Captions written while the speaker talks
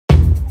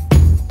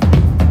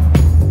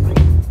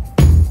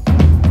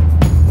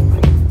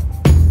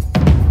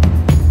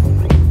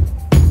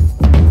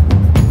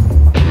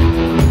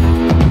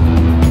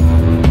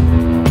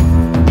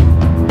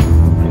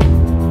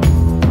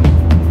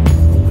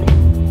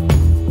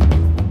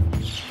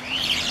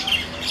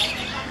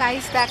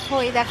Guys দেখো,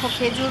 এই দেখো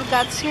খেজুর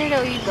গাছের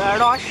ওই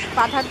রস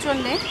বাঁধার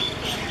জন্যে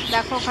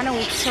দেখো ওখানে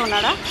উঠছে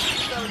ওনারা।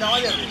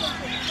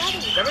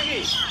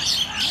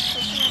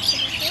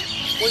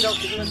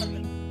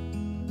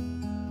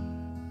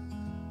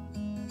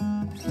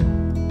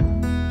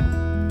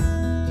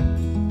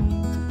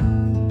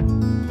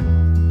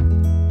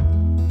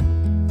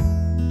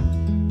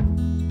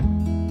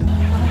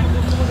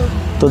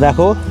 তো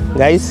দেখো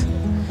গাইস,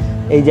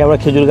 এই যে আমরা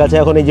খেজুর গাছে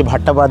এখন এই যে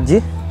ভাতটা বাঁধছি।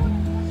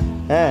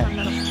 হ্যাঁ,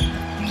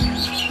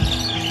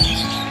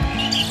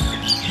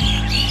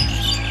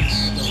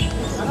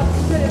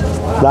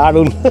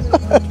 দারুণ।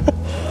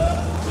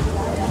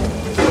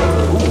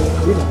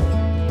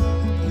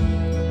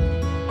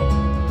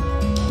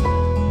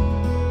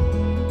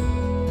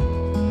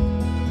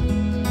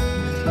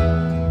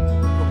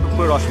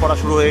 রস পড়া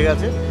শুরু হয়ে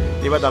গেছে,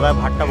 এবার দাদা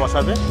ভাতটা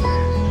বসাবে,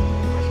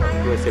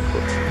 সেট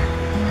করছে।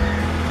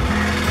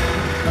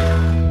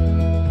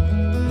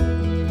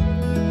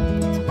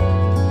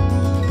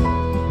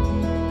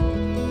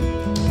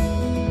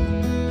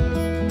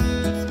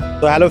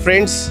 তো hello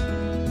friends,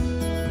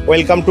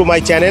 welcome to my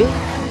channel.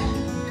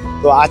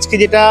 তো আজকে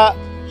যেটা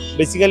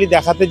বেসিক্যালি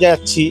দেখাতে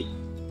যাচ্ছি,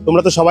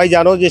 তোমরা তো সবাই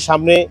জানো যে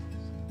সামনে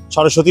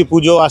সরস্বতী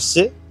পুজো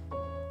আসছে।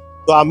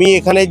 তো আমি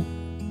এখানে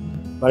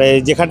মানে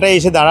যেখানটায়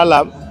এসে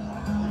দাঁড়ালাম,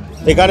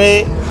 এখানে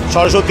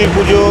সরস্বতী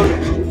পুজোর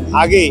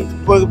আগে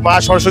মা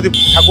সরস্বতী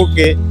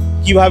ঠাকুরকে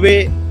কিভাবে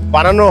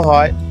বানানো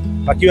হয়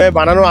বা কীভাবে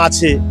বানানো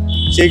আছে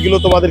সেইগুলো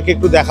তোমাদেরকে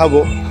একটু দেখাবো।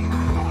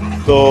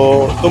 তো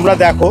তোমরা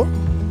দেখো,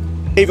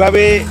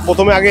 এইভাবে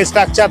প্রথমে আগে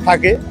স্ট্রাকচার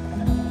থাকে,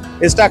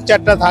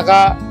 স্ট্রাকচারটা থাকা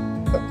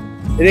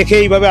রেখে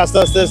এইভাবে আস্তে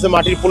আস্তে আস্তে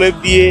মাটির প্রলেপ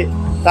দিয়ে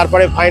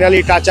তারপরে ফাইনালি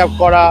টাচ আপ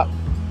করা,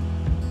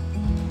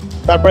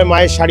 তারপরে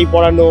মায়ের শাড়ি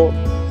পরানো।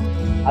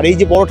 আর এই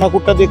যে বড়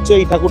ঠাকুরটা দেখছো,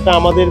 এই ঠাকুরটা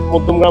আমাদের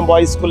মধ্যমগ্রাম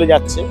বয়েজ স্কুলে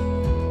যাচ্ছে।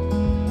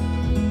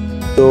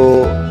 তো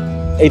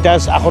এইটা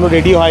এখনো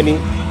রেডি হয়নি,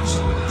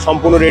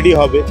 সম্পূর্ণ রেডি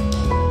হবে।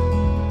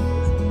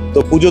 তো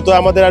পুজো তো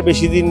আমাদের আর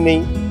বেশি দিন নেই,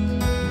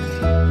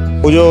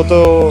 পুজো তো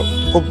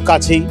খুব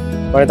কাছেই,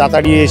 মানে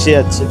তাড়াতাড়ি এসে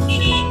যাচ্ছে।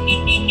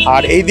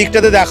 আর এই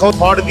দিকটাতে দেখো,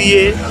 খড়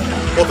দিয়ে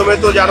প্রথমে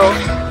তো জানো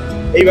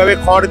এইভাবে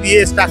খড় দিয়ে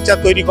স্ট্রাকচার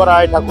তৈরি করা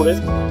হয় ঠাকুরের।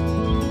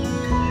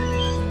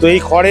 তো এই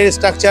খড়ের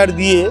স্ট্রাকচার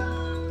দিয়ে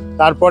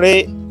তারপরে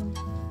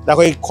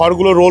দেখো এই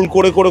খড়গুলো রোল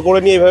করে করে করে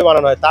নিয়ে এইভাবে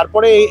বানানো হয়।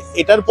 তারপরে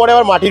এটার পরে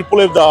আবার মাটির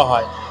প্রলেপ দেওয়া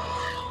হয়।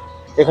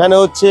 এখানে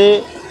হচ্ছে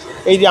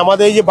এই যে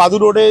আমাদের এই যে বাদু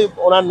রোডে,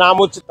 ওনার নাম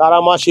হচ্ছে তারা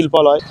মা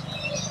শিল্পালয়।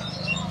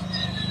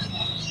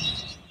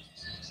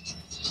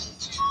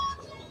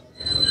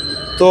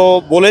 তো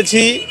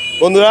বলেছি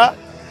বন্ধুরা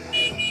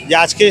যে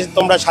আজকে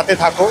তোমরা সাথে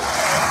থাকো।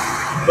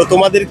 তো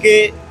তোমাদেরকে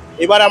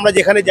এবার আমরা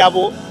যেখানে যাব,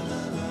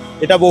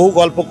 এটা বহু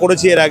গল্প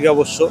করেছি এর আগে,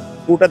 অবশ্য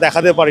পুরোটা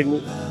দেখাতে পারিনি।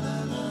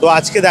 তো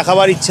আজকে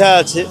দেখাবার ইচ্ছা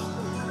আছে,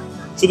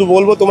 শুধু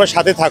বলবো তোমরা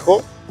সাথে থাকো।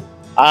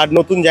 আর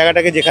নতুন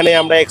জায়গাটাকে যেখানে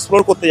আমরা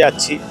এক্সপ্লোর করতে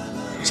যাচ্ছি,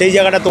 সেই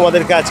জায়গাটা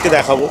তোমাদেরকে আজকে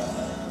দেখাবো।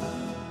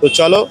 তো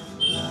চলো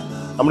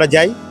আমরা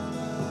যাই।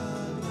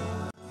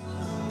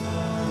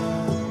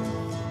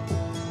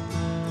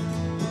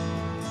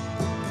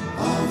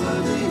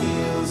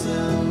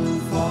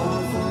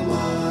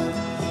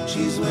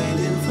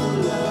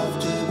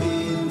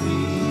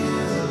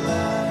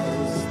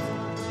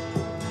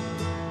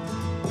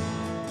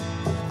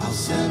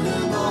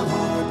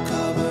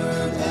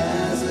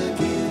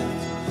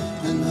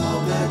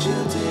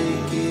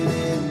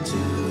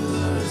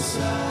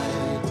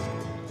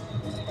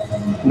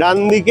 ডান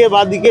দিকে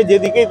বা দিকে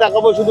যেদিকেই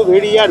তাকাবো শুধু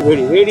ভেড়ি আর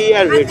ভেড়ি, ভেড়ি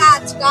আর ভেড়ি,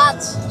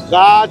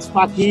 গাছ,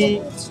 পাখি,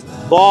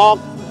 বক।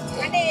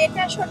 মানে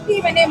এটা সত্যি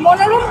মানে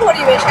মনোরম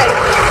পরিবেশ আর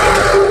কি।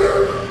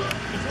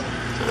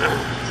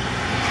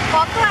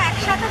 কত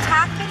একসাথে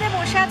ঝাঁক বেঁধে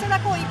বসে আছে,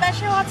 দেখো ওই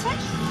পাশেও আছে,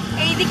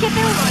 এই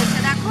দিকেতেও রয়েছে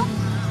দেখো।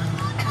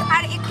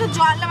 আর একটু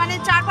জল, মানে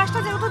চারপাশটা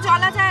যেহেতু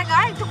জলা জায়গা,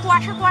 একটু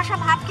কুয়াশা কুয়াশা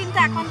ভাব কিন্তু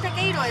এখন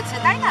থেকেই রয়েছে,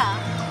 তাই না?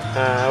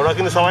 হ্যাঁ, ওরা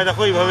কিন্তু সবাই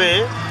দেখো এইভাবে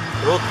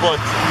রোদ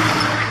পাচ্ছে।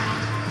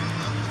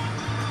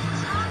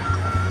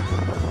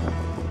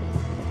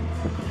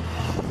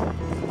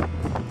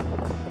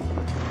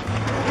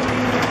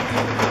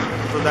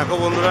 তো দেখো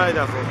বন্ধুরা, এই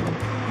দেখো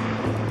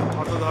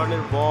কত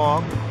ধরনের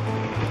বক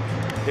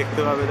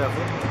দেখতে পাবে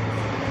দেখো।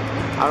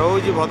 আর ওই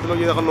যে ভদ্রলোক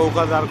যে দেখো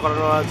নৌকা দাঁড়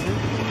করানো আছে,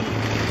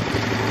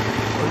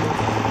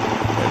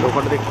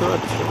 নৌকাটা দেখতে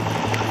পাচ্ছ।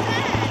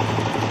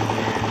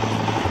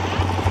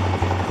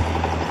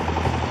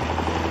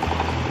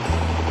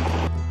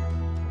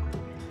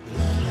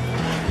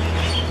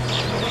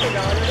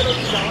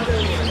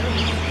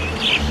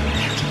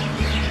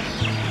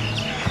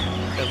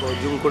 দেখো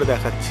জুম করে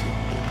দেখাচ্ছি,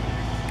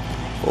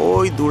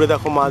 ওই দূরে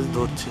দেখো মাছ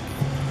ধরছে,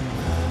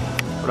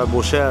 ওরা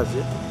বসে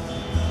আছে।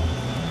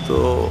 তো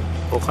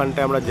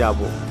ওখানটায় আমরা যাব।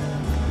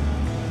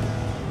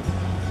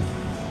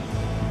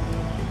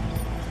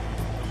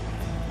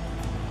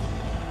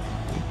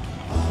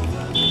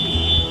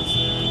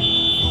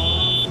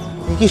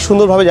 কি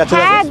সুন্দর ভাবে যাচ্ছে,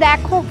 হ্যাঁ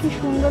দেখো কি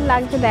সুন্দর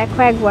লাগছে, দেখো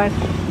একবার।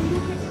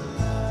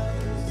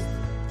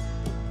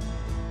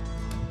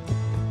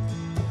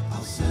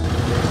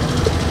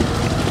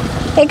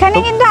 এখানে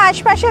কিন্তু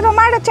আশপাশে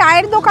তোমার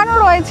চায়ের দোকানও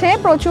রয়েছে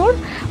প্রচুর,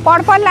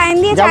 পরপর লাইন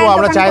দিয়ে যাবো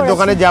আমরা চায়ের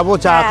দোকানে যাবো,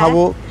 চা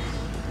খাবো।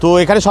 তো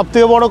এখানে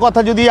সবথেকে বড় কথা,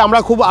 যদি আমরা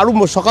খুব আরো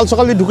সকাল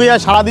সকাল যদি ঢুকে যাই,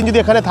 সারাদিন যদি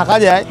এখানে থাকা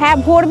যায়, হ্যাঁ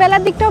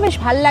ভোরবেলার দিকটাও বেশ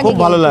ভালো লাগে, খুব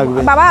ভালো লাগবে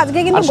বাবা। আজকে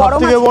কিন্তু গরম,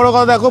 সবথেকে বড়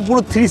কথা দেখো,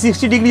 পুরো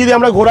 360 ডিগ্রি যদি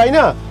আমরা ঘোরাই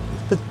না,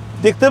 তো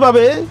দেখতে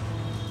পাবে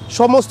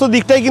সমস্ত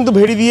দিকটাই কিন্তু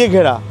ভেড়ি দিয়ে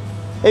ঘেরা।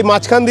 এই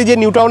মাঝখান দিয়ে যে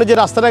নিউ টাউনের যে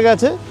রাস্তাটা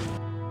গেছে,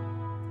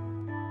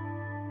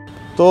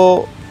 তো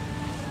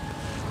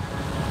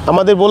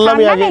আমাদের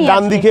বললামই আগে,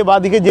 ডান দিকে বা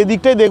দিকে যে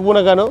দিকটাই দেখবো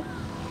না কেন,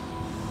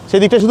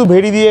 সেদিকটা শুধু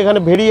ভেড়ি দিয়ে, এখানে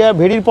ভেড়ি আর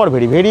ভেড়ির পর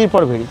ভেড়ি, ভেড়ির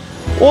পর ভেড়ি।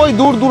 ওই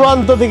দূর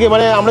দূরান্ত থেকে,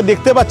 মানে আমরা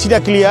দেখতে পাচ্ছি না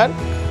ক্লিয়ার,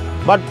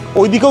 বাট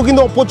ওই দিকেও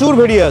কিন্তু প্রচুর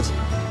ভেড়ি আছে।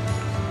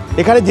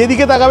 এখানে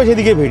যেদিকে তাকাবে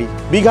সেদিকে ভেড়ি,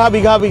 বিঘা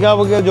বিঘা বিঘা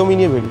বিঘা জমি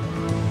নিয়ে ভেড়ি।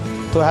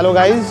 তো হ্যালো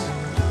গাইজ,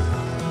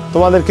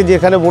 তোমাদেরকে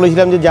যেখানে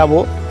বলেছিলাম যে যাব,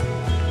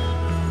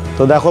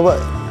 তো দেখো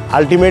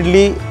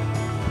আলটিমেটলি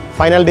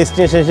ফাইনাল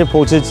ডেস্টিনেশন এসে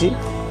পৌঁছেছি।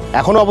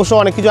 এখনও অবশ্য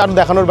অনেক কিছু আরও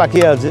দেখানোর বাকি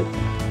আছে।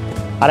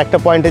 আর একটা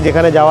পয়েন্টে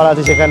যেখানে যাওয়ার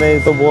আছে সেখানে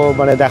তো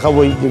মানে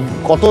দেখাবোই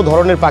কত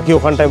ধরনের পাখি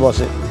ওখানটায়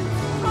বসে।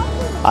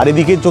 আর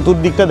এদিকে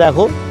চতুর্দিকটা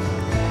দেখো,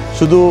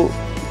 শুধু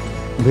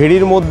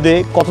ভেড়ির মধ্যে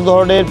কত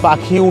ধরনের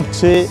পাখি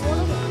উঠছে,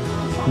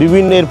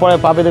 বিভিন্ন, এরপরে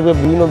পাবে দেখবে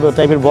বিভিন্ন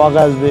টাইপের বক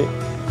আসবে,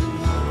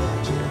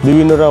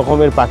 বিভিন্ন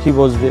রকমের পাখি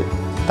বসবে।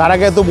 তার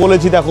আগে তো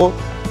বলেছি দেখো,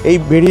 এই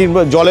ভেড়ির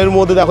জলের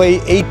মধ্যে দেখো,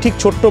 এই ঠিক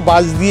ছোট্ট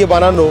বাঁশ দিয়ে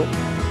বানানো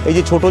এই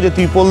যে ছোট যে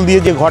ত্রিপল দিয়ে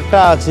যে ঘরটা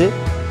আছে,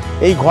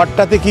 এই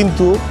ঘরটাতে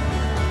কিন্তু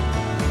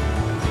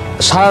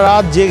সারা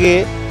রাত জেগে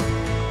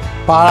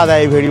পাহারা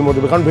দেয় ভেড়ির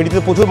মধ্যে। কারণ ভেড়িতে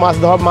প্রচুর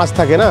মাছ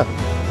থাকে না,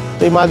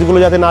 তো এই মাছগুলো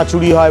যাতে না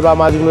চুরি হয় বা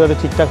মাছগুলো যাতে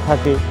ঠিকঠাক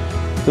থাকে,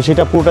 তো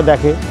সেটা পুরোটা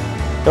দেখে।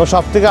 এবং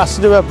সব থেকে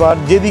আশ্চর্য ব্যাপার,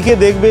 যেদিকে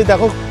দেখবে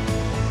দেখো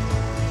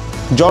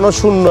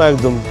জনশূন্য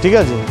একদম, ঠিক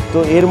আছে। তো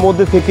এর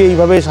মধ্যে থেকে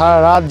এইভাবে সারা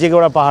রাত জেগে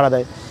ওরা পাহারা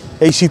দেয়।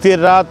 এই শীতের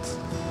রাত,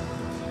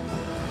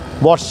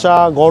 বর্ষা,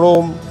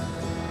 গরম,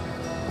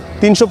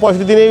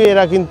 365 দিনে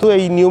এরা কিন্তু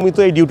এই নিয়মিত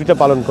এই ডিউটিটা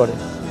পালন করে।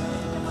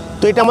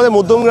 তো এটা আমাদের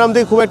মধ্যমগ্রাম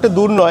থেকে খুব একটা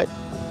দূর নয়,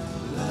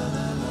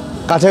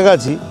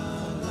 কাছাকাছি।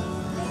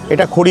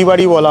 এটা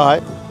খড়িবাড়ি বলা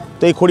হয়।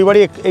 তো এই খড়িবাড়ি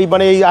এই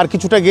মানে এই আর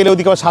কিছুটা গেলে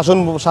ওদিকে আবার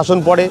শাসন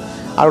পড়ে।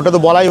 আর ওটা তো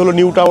বলাই হলো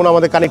নিউ টাউন,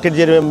 আমাদের কানেক্টেড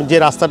যে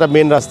রাস্তাটা,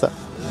 মেন রাস্তা।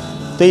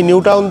 তো এই নিউ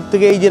টাউন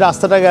থেকে এই যে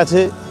রাস্তাটা গেছে,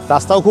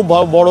 রাস্তাও খুব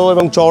বড়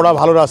এবং চওড়া,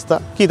 ভালো রাস্তা,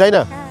 কি তাই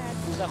না?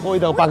 দেখো ওই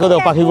দেখো পাখি,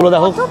 দেখো পাখিগুলো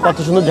দেখো কত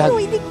সুন্দর ঝাঁক,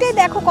 ওই দিকটাই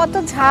দেখো কত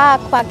ঝাঁক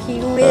পাখি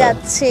উড়ে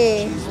যাচ্ছে।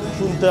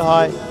 শুনতে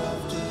হয়,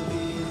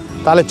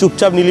 তাহলে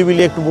চুপচাপ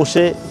নিলিবিলি একটু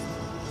বসে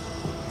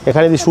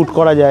এখানে যদি শ্যুট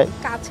করা যায়,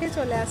 কাছে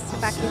চলে আসছে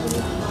পাখিগুলো।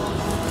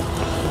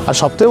 আর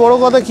সবথেকে বড়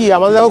কথা কি,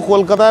 আমাদের দেখো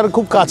কলকাতার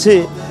খুব কাছে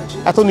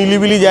এত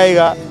নিলিবিলি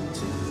জায়গা,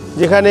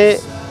 যেখানে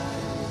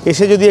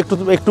এসে যদি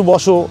একটু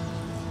বসো,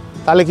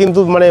 তাহলে কিন্তু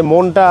মানে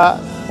মনটা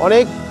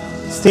অনেক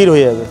স্থির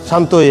হয়ে যাবে,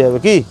 শান্ত হয়ে যাবে,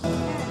 কি?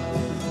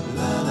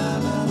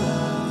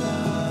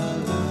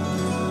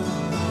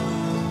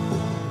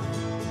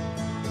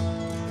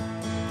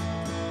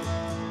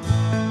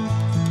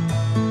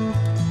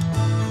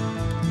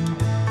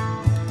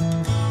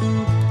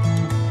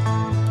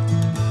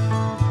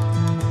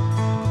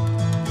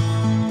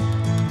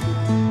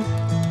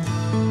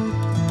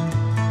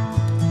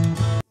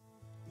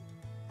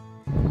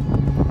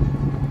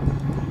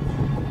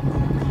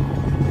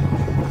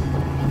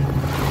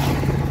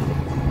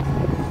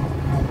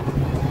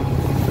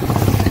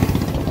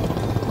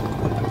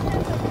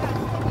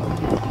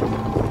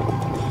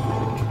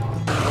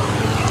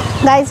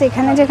 গাইস,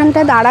 এখানে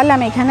যেখানটা দাঁড়ালাম,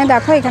 এখানে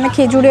দেখো, এখানে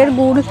খেজুরের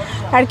গুড়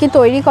আর কি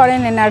তৈরি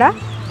করেন এনারা।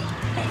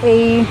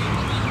 এই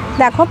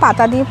দেখো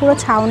পাতা দিয়ে পুরো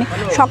ছাউনি।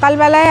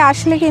 সকালবেলায়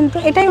আসলে কিন্তু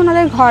এটাই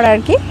ওনাদের ঘর আর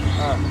কি।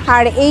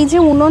 আর এই যে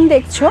উনুন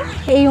দেখছো,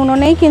 এই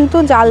উনুনেই কিন্তু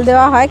জাল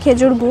দেওয়া হয়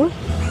খেজুর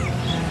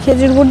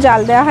গুড়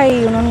জাল দেওয়া হয়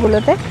এই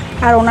উনুনগুলোতে।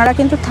 আর ওনারা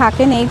কিন্তু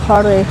থাকেন এই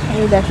ঘরে।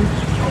 এই দেখো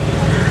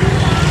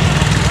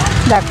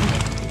দেখো,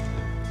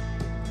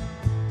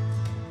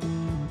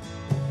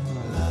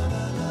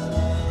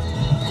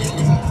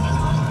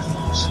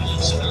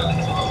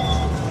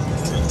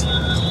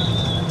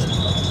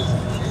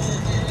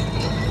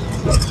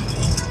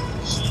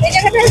 এই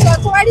জায়গাটায়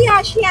যতবারই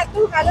আসি এত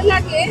ভালো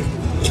লাগে।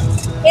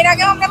 এর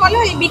আগে আমরা বলো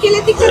এই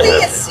বিকেলের দিকটাতেই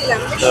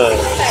এসেছিলাম।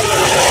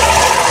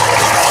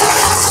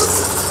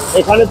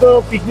 এখানে তো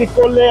পিকনিক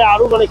করলে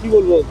আরো মানে কি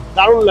বলবো,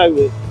 দারুণ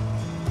লাগবে।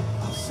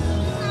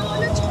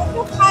 ছোট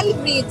খাল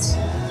ব্রিজ,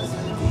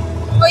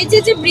 ওই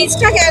যে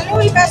ব্রিজটা গেল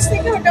ওই পাশ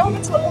থেকে, ওটা হলো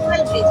ছোট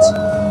খাল ব্রিজ।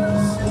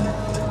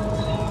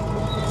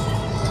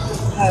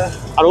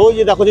 আর ওই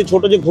যে দেখো যে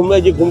ছোট যে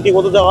ঘুমটি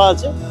মতো দেওয়া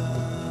আছে,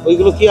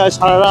 ওইগুলো কি হয়,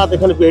 সারা রাত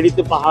এখানে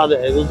ভেড়িতে পাহারা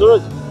দেয়, বুঝতে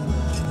পারছো?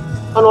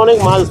 কারণ অনেক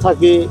মাছ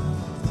থাকে,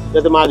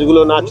 যাতে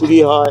মাছগুলো না চুরি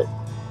হয়,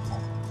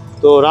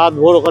 তো রাত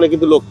ভোর ওখানে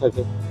কিন্তু লোক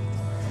থাকে।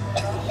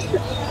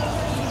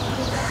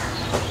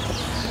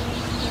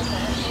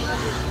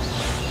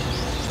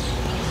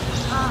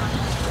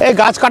 এই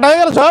গাছ কাটা হয়ে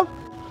গেল সব,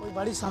 ওই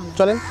বাড়ির সামনে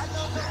চলেন।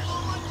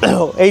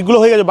 এইগুলো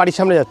হয়ে গেছে, বাড়ির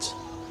সামনে যাচ্ছে,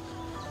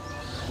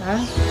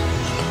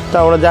 তা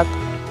ওরা যাক,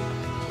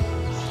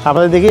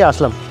 আপনাদের দেখেই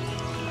আসলাম।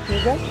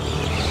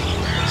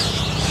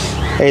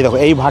 এই দেখো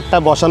এই ভাতটা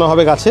বসানো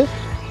হবে গাছে,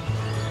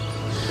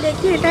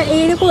 এটা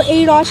এইরকম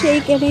এই রস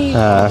এইখানে,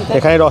 হ্যাঁ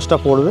এখানে রসটা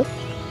পড়বে।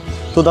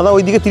 তো দাদা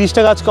ওইদিকে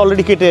 30টা গাছকে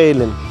অলরেডি কেটে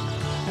এলেন।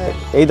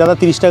 এই দাদা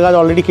 30টা গাছ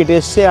অলরেডি কেটে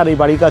এসছে, আর এই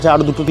বাড়ির কাছে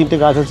আরও 2-3টে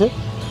গাছ আছে,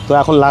 তো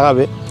এখন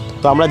লাগাবে।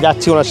 তো আমরা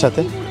যাচ্ছি ওনার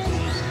সাথে।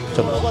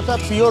 চলো কথা,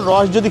 পিওর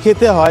রস যদি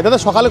খেতে হয় দাদা,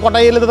 সকালে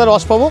কটায় এলে দাদা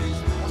রস পাবো?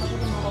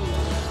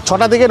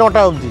 6টা থেকে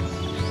 9টা অবধি।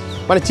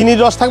 মানে চিনির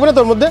রস থাকবে না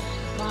তোর মধ্যে?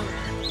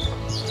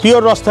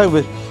 পিওর রস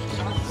থাকবে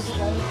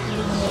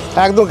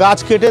একদম গাছ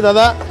কেটে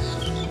দাদা।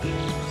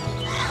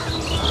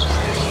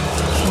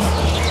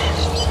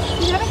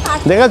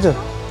 দেখেছো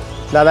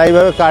দাদা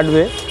এইভাবে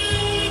কাটবে।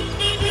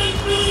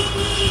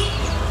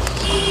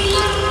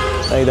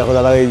 এই দেখো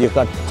দাদা, এই যে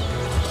কাট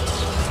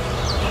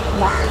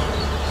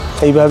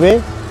এইভাবে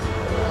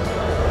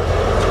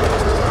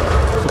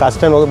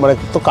গাছটা মানে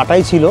তো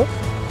কাটাই ছিল।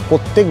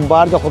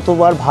 প্রত্যেকবার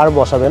যতবার ভার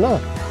বসাবে না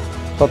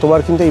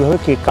ততবার কিন্তু এইভাবে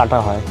কেক কাটা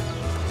হয়।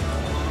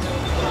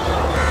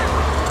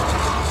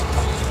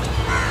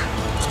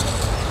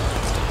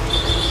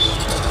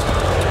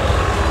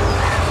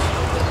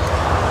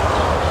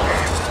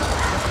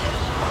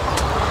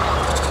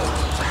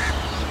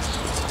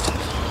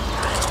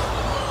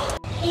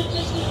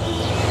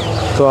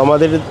 তো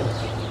আমাদের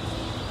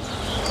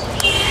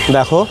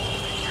দেখো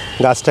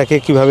গাছটাকে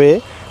কিভাবে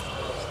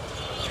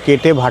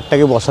কেটে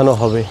ভাতটাকে বসানো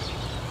হবে।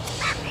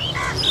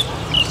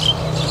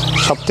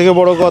 সবথেকে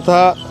বড় কথা,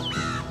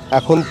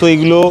 এখন তো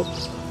এইগুলো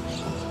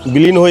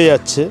বিলীন হয়ে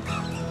যাচ্ছে।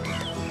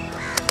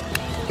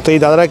 তো এই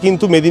দাদারা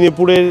কিন্তু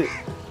মেদিনীপুরের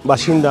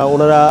বাসিন্দা,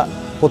 ওনারা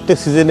প্রত্যেক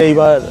সিজনে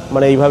এইবার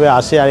মানে এইভাবে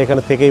আসে আর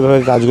এখানে থেকে এইভাবে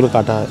গাছগুলো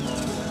কাটা হয়।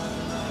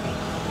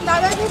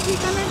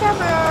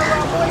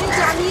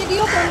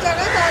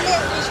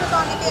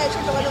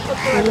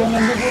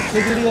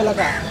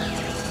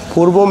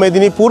 পূর্ব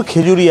মেদিনীপুর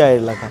খেজুরিয়া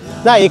এলাকা।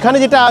 না এখানে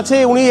যেটা আছে,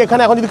 উনি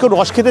এখানে এখন যদি কেউ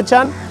রস খেতে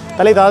চান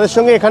তাহলে এই দাদাদের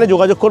সঙ্গে এখানে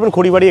যোগাযোগ করবেন,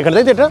 খড়িবাড়ি এখানে,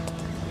 তাই তো? এটা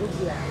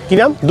কী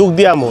নাম?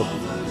 দুগদিয়া মোড়।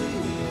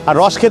 আর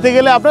রস খেতে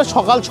গেলে আপনার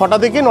সকাল 6টা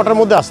থেকে 9টার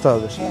মধ্যে আসতে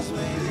হবে।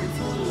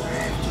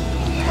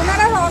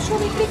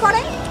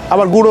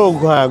 আবার গুঁড়ো,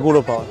 হ্যাঁ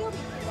গুঁড়ো পাওয়া।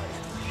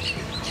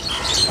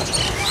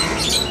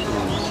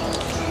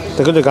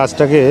 দেখো যে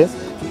গাছটাকে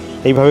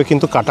এইভাবে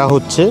কিন্তু কাটা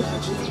হচ্ছে,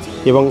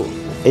 এবং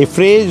এই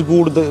ফ্রেশ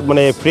গুড়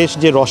মানে ফ্রেশ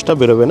যে রসটা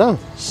বেরোবে না,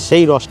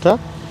 সেই রসটা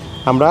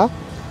আমরা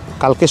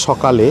কালকে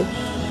সকালে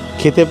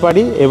খেতে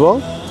পারি। এবং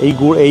এই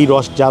গুড়, এই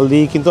রস জাল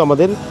দিয়েই কিন্তু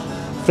আমাদের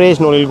ফ্রেশ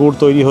নলের গুড়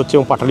তৈরি হচ্ছে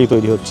এবং পাটালি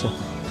তৈরি হচ্ছে।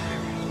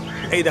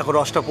 এই দেখো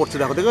রসটা পড়ছে,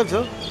 দেখো দেখেছো?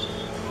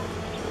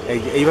 এই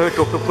যে এইভাবে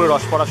টুক টুক করে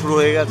রস পড়া শুরু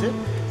হয়ে গেছে।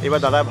 এবার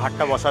দাদা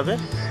ভাতটা বসাবে।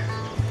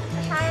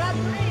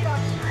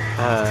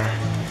 হ্যাঁ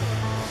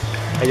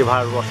এই যে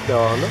ভাত রস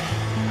দেওয়া হলো,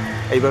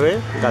 এইভাবে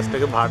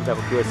গাছটাকে ভাত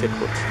দেখো কীভাবে সেট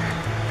করছে।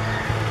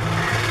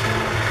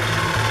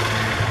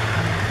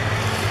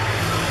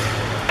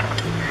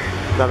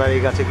 দাদা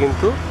এই গাছে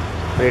কিন্তু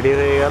রেডি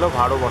হয়ে গেল,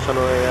 ভাড়ও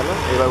বসানো হয়ে গেল।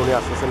 এবার উনি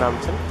আস্তে আস্তে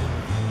নামছেন।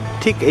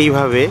 ঠিক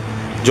এইভাবে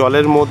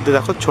জলের মধ্যে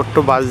দেখো ছোট্ট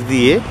বাঁশ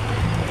দিয়ে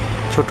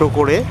ছোট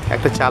করে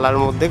একটা চালার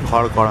মধ্যে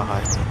ঘর করা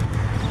হয়,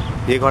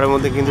 যে ঘরের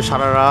মধ্যে কিন্তু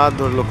সারা রাত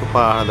ধরে লোক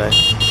পাহারা দেয়।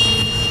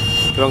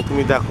 এবং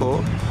তুমি দেখো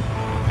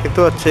দেখতে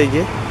পাচ্ছ এই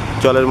যে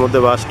জলের মধ্যে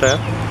বাঁশটা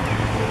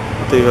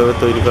তো এইভাবে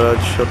তৈরি করা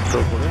হচ্ছে ছোট্ট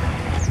করে।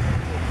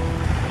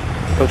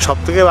 এবং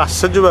সবথেকে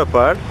আশ্চর্য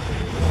ব্যাপার,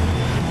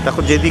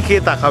 দেখো যেদিকে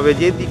তাকাবে,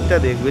 যে দিকটা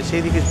দেখবে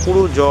সেই দিকে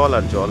পুরো জল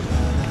আর জল।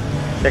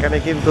 সেখানে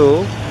কিন্তু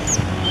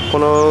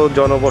কোনো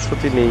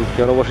জনবসতি নেই,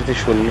 জনবসতি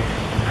শূন্য,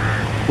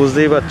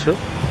 বুঝতেই পারছো।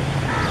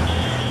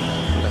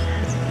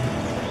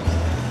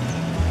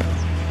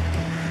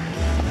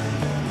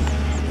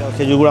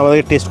 খেজুরগুলো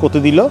আমাদেরকে টেস্ট করতে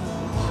দিল।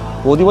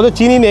 বৌদি বলে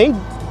চিনি নেই,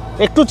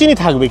 একটু চিনি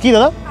থাকবে কি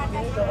দাদা?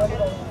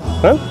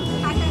 হ্যাঁ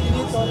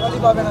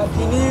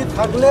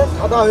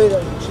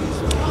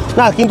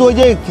না কিন্তু ওই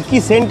যে কি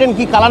সেন্টেন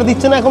কি কালার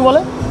দিচ্ছে না এখন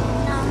বলে।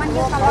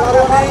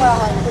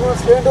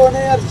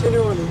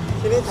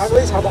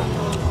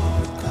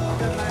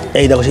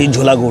 এই দেখো সেই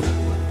ঝোলা গুড়,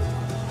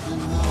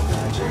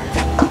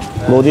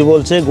 বৌদি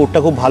বলছে গুড়টা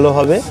খুব ভালো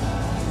হবে।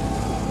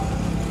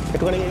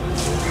 একটুখানি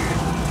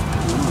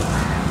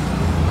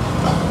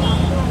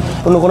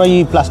অন্য কোনো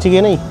এই প্লাস্টিকে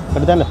নেই,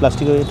 এটা দেন না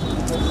প্লাস্টিক।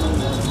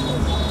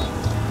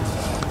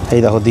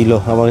 এই দেখো দিল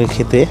আমাকে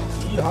খেতে।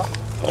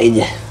 এই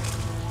যে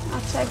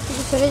আচ্ছা একটু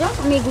সরে যাও,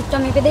 আমি গুড়টা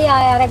মেপে দেই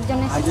আর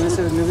একজনের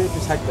নেবে একটু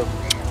সাইড দাও।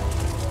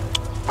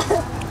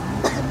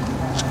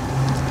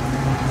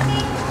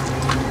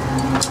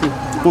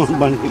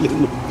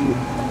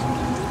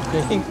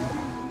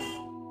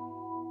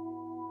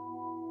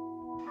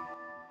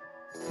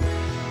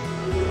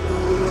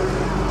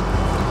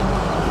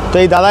 তো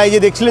এই দাদা এই যে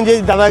দেখছিলেন যে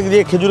দাদা যে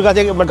খেজুর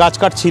গাছে গাছ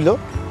কাটছিল,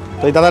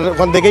 তো এই দাদার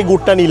ওখান থেকেই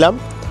গুড়টা নিলাম।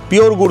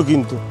 পিওর গুড়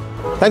কিন্তু,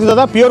 তাই তো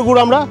দাদা? পিওর গুড়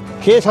আমরা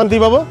খেয়ে শান্তি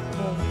পাবো।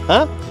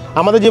 হ্যাঁ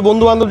আমাদের যে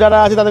বন্ধু বান্ধব যারা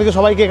আছে তাদেরকে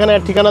সবাইকে এখানে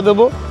ঠিকানা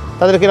দেবো,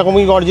 তাদেরকে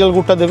এরকমই অরিজিনাল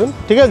গুড়টা দেবেন,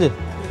 ঠিক আছে?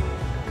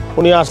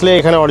 উনি আসলে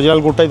এখানে অরিজিনাল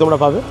গুড়টাই তোমরা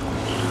পাবে।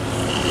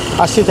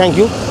 আসছি, থ্যাংক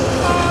ইউ।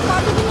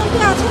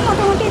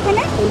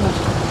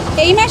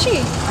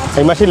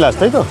 এই মাসেই লাস্ট,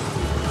 তাই তো?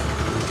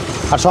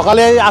 আর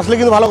সকালে আসলে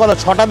কিন্তু ভালো কথা,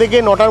 6টা থেকে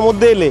 9টার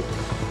মধ্যে এলে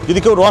যদি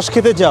কেউ রস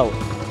খেতে চাও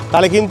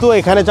তাহলে কিন্তু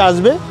এখানে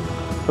আসবে,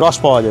 রস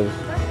পাওয়া যাবে।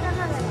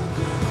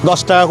 10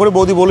 টাকা করে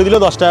বৌদি বলে দিল,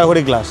 10 টাকা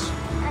করে গ্লাস,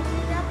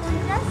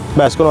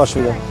 ব্যাস কোনো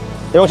অসুবিধা নেই।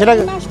 এবং সেটা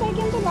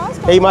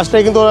এই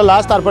মাসটাই কিন্তু ওরা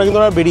লাস্ট, তারপরে কিন্তু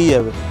ওরা বেরিয়ে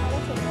যাবে।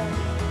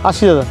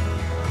 আসছি দাদা,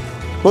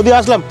 বৌদি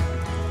আসলাম।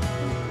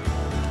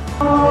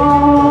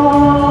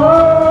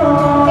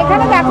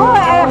 এখানে দেখো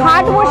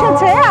হাট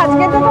বসেছে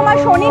আজকে, তো তোমার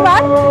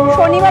শনিবার,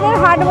 শনিবারের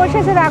হাট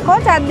বসেছে দেখো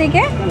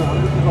চারদিকে।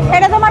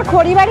 এটা তোমার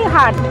খড়িবাড়ি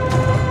হাট,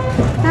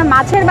 হ্যাঁ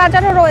মাছের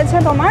বাজারও রয়েছে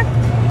তোমার।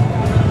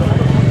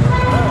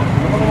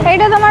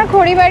 এইটা তোমার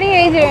খড়িবাড়ি,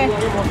 এই যে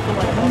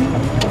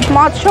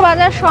মৎস্য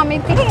বাজার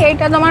সমিতি,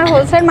 এইটা তোমার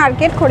হোলসেল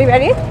মার্কেট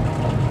খড়িবাড়ি।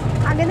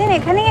 আগের দিন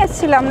এখানেই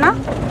এসেছিলাম না,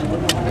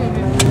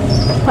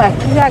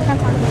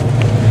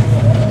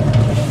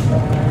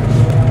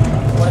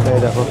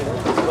 দেখো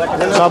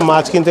সব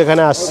মাছ কিন্তু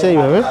এখানে আসছে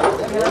এইভাবে,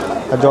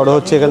 আর জড়ো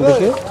হচ্ছে এখান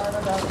থেকে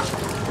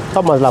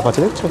সব মাছ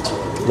লাফাচ্ছে, দেখছো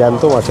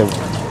জ্যান্ত মাছের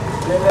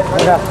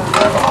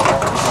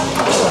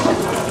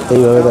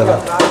এইভাবে দেখো।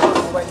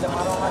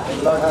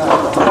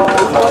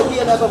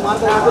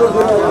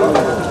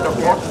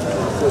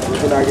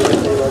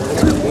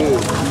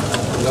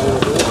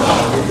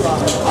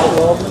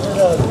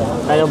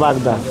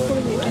 বাগদা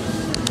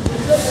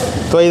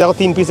তো এই দেখো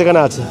 3 পিস এখানে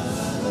আছে।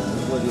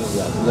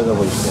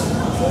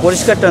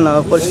 পরিষ্কারটা না,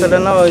 পরিষ্কারটা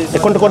না, ওই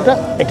কোনটা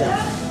এটা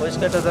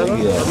পরিষ্কারটা দেখো,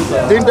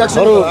 তিনটা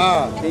ধরো,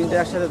 তিনটে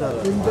একসাথে ধরো,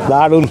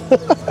 দারুণ।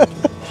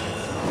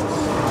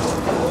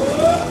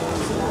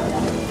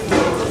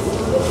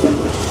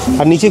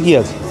 আর নিচে কি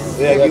আছে?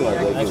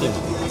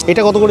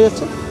 এটা কত করে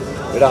যাচ্ছে?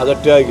 এটা 1000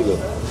 টাকা কিলো।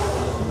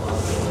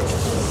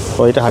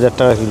 ও এটা 1000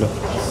 টাকা কিলো।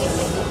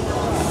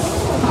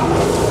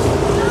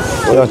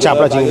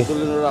 চাপড়া চিংড়ি।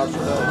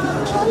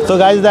 তো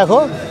গাইস দেখো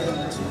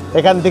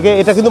এখান থেকে,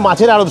 এটা কিন্তু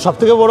মাছের আড়ত। সব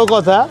থেকে বড়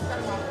কথা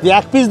যে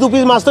 1 পিস 2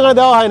 পিস মাছ তো এখানে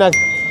দেওয়া হয় না,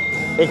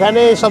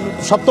 এখানে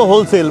সব তো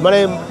হোলসেল, মানে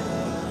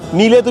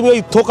নিলে তুমি ওই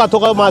থোকা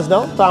থোকা মাছ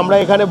নাও। তো আমরা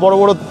এখানে বড়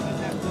বড়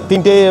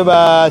 3টে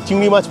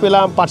চিংড়ি মাছ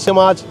পেলাম, পার্শে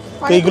মাছ,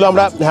 তো এইগুলো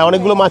আমরা, হ্যাঁ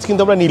অনেকগুলো মাছ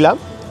কিন্তু আমরা নিলাম।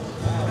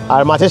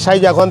 আর মাছের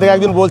সাইজ এখন থেকে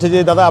একজন বলছে যে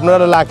দাদা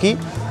আপনারা লাকি,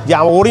 যে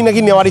ওরই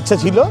নাকি নেওয়ার ইচ্ছা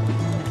ছিল,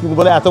 কিন্তু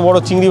বলে এত বড়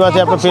চিংড়ি মাছ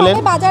আপনারা পেলেন।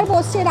 বাজার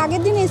বসছে, এর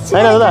আগের দিন এসেছিল,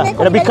 তাই না দাদা?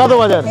 এটা বিখ্যাত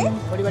বাজার,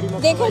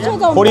 দেখেছো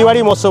তো খড়িবাড়ি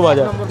মৎস্য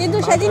বাজার, কিন্তু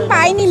সেদিন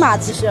পাইনি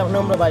মাছ।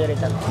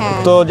 হ্যাঁ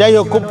তো যাই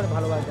হোক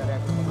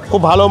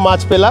খুব ভালো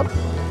মাছ পেলাম।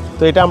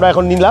 তো এটা আমরা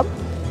এখন নিলাম,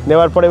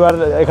 নেওয়ার পরে এবার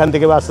এখান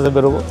থেকে আস্তে আস্তে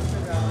বেরোবো।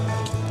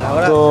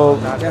 তো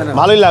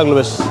ভালোই লাগলো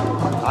বেশ।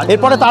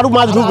 এরপরে তো আরও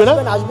মাছ ঢুকবে না?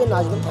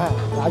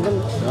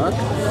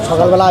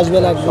 সকালবেলা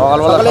আসবেন,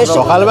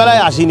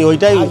 সকালবেলায় আসিনি,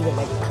 ওইটাই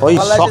ওই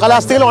সকালে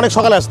আসতে গেলে অনেক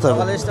সকালে আসতে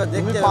হবে।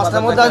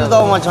 5টার মধ্যে আসবে,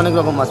 তাও মাছ অনেক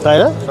রকম মাছ, তাই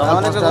না?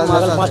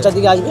 সকাল 5টার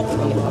দিকে আসবে,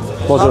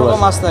 প্রচুর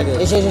মাছ থাকে,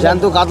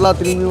 জ্যান্ত কাতলা,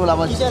 তৃণমূল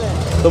আবার।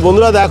 তো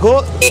বন্ধুরা দেখো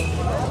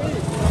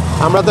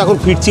আমরা তো এখন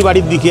ফিরছি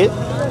বাড়ির দিকে।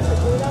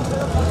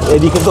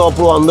 এদিকে তো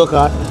অপুরো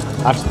অন্ধকার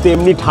আর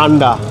তেমনি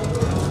ঠান্ডা।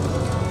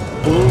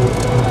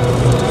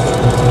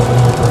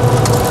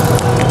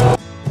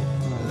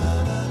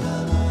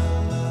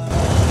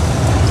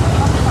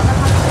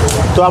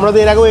 তো আমরা তো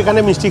এর আগেও এখানে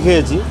মিষ্টি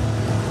খেয়েছি,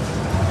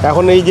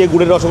 এখন এই যে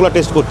গুড়ের রসগোল্লা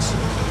টেস্ট করছি।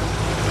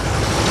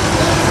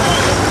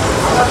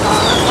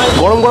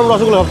 গরম গরম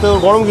রসগোল্লা, সবথেকে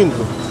গরম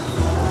কিন্তু।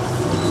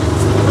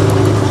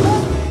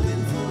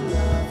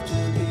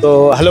 তো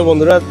হ্যালো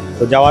বন্ধুরা,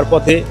 তো যাওয়ার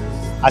পথে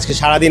আজকে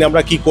সারাদিন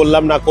আমরা কি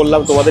করলাম না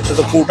করলাম তোমাদের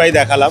সাথে পুরোটাই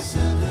দেখালাম।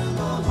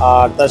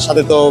 আর তার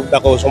সাথে তো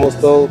দেখো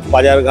সমস্ত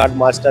বাজারঘাট,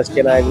 মাছ টাছ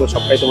কেনা, এগুলো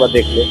সবটাই তোমরা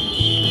দেখলে।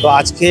 তো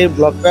আজকে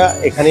ব্লগটা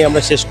এখানেই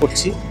আমরা শেষ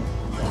করছি।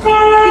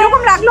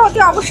 কিরকম লাগলো অতি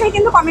অবশ্যই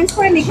কিন্তু কমেন্টস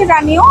করে লিখে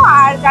জানিও।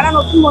 আর যারা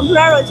নতুন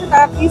বন্ধুরা রয়েছে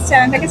তারা প্লিজ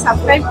চ্যানেলটাকে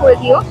সাবস্ক্রাইব করে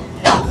দিও।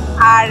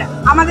 আর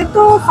আমাদের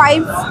তো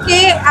 5K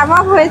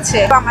অ্যাভাব হয়েছে,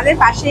 তো আমাদের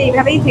পাশে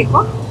এইভাবেই থেকো।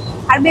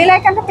 আর বেল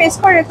আইকনটা প্রেস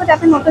করে রেখো,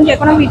 যাতে নতুন যে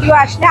কোনো ভিডিও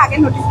আসলে আগে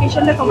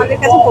নোটিফিকেশনটা তোমাদের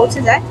কাছে পৌঁছে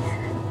যায়।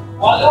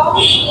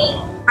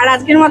 আর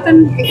আজকের মতন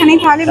এখানেই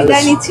তাহলে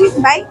বিদায় নিচ্ছি,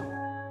 বাই।